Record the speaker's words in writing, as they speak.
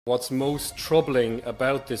What's most troubling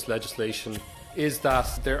about this legislation is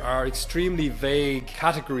that there are extremely vague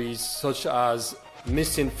categories such as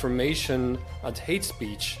misinformation and hate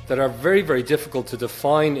speech that are very, very difficult to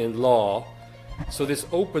define in law. So this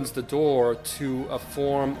opens the door to a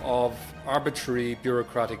form of arbitrary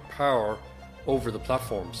bureaucratic power over the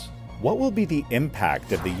platforms. What will be the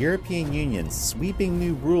impact of the European Union's sweeping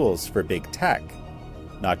new rules for big tech?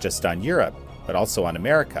 Not just on Europe, but also on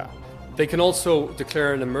America. They can also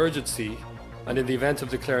declare an emergency, and in the event of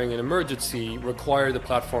declaring an emergency, require the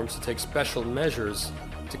platforms to take special measures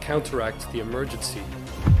to counteract the emergency.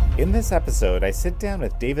 In this episode, I sit down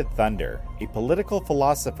with David Thunder, a political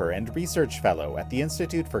philosopher and research fellow at the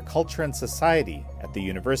Institute for Culture and Society at the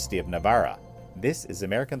University of Navarra. This is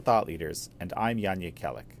American Thought Leaders, and I'm Yanya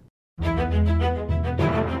Kellick.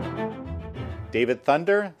 David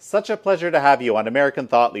Thunder, such a pleasure to have you on American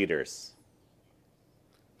Thought Leaders.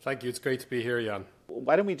 Thank you. It's great to be here, Jan.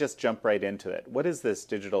 Why don't we just jump right into it? What is this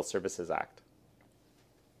Digital Services Act?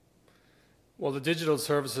 Well, the Digital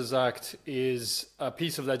Services Act is a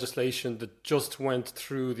piece of legislation that just went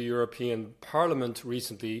through the European Parliament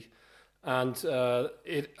recently, and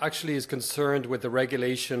it actually is concerned with the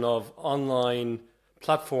regulation of online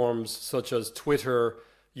platforms such as Twitter,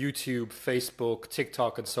 YouTube, Facebook,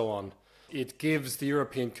 TikTok, and so on. It gives the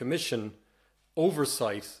European Commission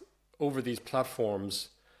oversight over these platforms,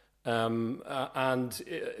 and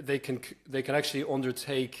they can actually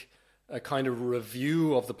undertake a kind of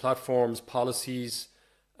review of the platform's policies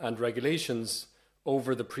and regulations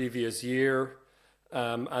over the previous year.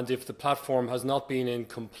 And if the platform has not been in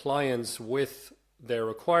compliance with their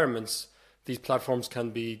requirements, these platforms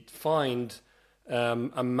can be fined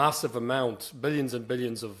a massive amount, billions and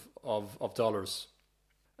billions of dollars.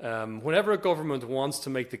 Whenever a government wants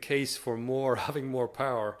to make the case for having more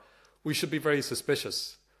power, we should be very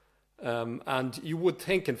suspicious. And you would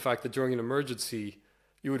think, in fact, that during an emergency,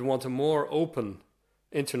 you would want a more open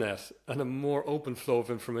internet and a more open flow of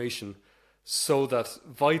information so that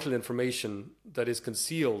vital information that is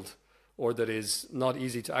concealed or that is not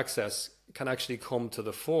easy to access can actually come to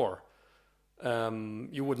the fore.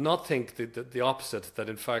 You would not think that the opposite, that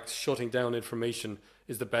in fact shutting down information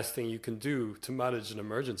is the best thing you can do to manage an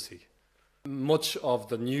emergency. Much of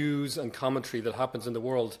the news and commentary that happens in the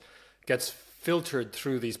world gets filtered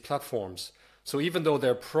through these platforms. So even though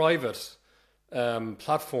they're private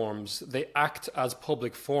platforms, they act as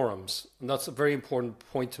public forums. And that's a very important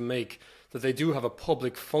point to make, that they do have a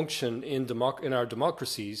public function in our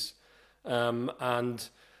democracies. And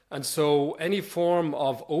so any form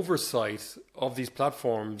of oversight of these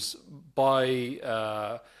platforms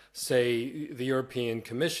by, say, the European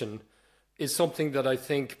Commission is something that I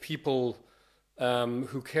think people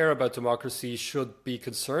who care about democracy should be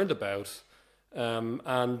concerned about.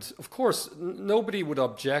 And of course, nobody would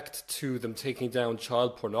object to them taking down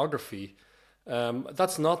child pornography.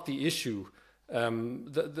 That's not the issue.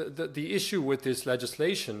 The issue with this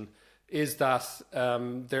legislation is that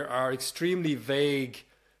there are extremely vague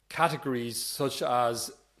categories such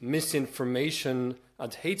as misinformation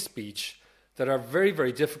and hate speech that are very,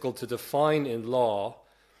 very difficult to define in law,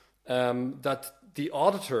 that the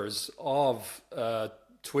auditors of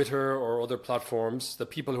Twitter or other platforms, the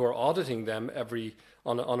people who are auditing them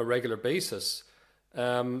on a regular basis,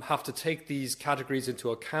 have to take these categories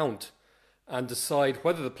into account and decide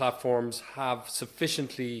whether the platforms have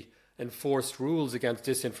sufficiently enforced rules against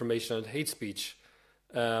disinformation and hate speech.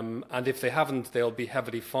 And if they haven't, they'll be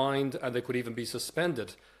heavily fined, and they could even be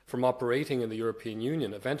suspended from operating in the European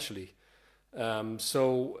Union eventually. But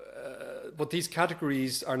these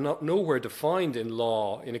categories are nowhere defined in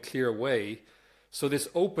law in a clear way. So this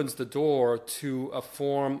opens the door to a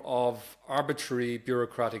form of arbitrary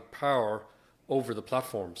bureaucratic power over the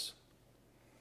platforms.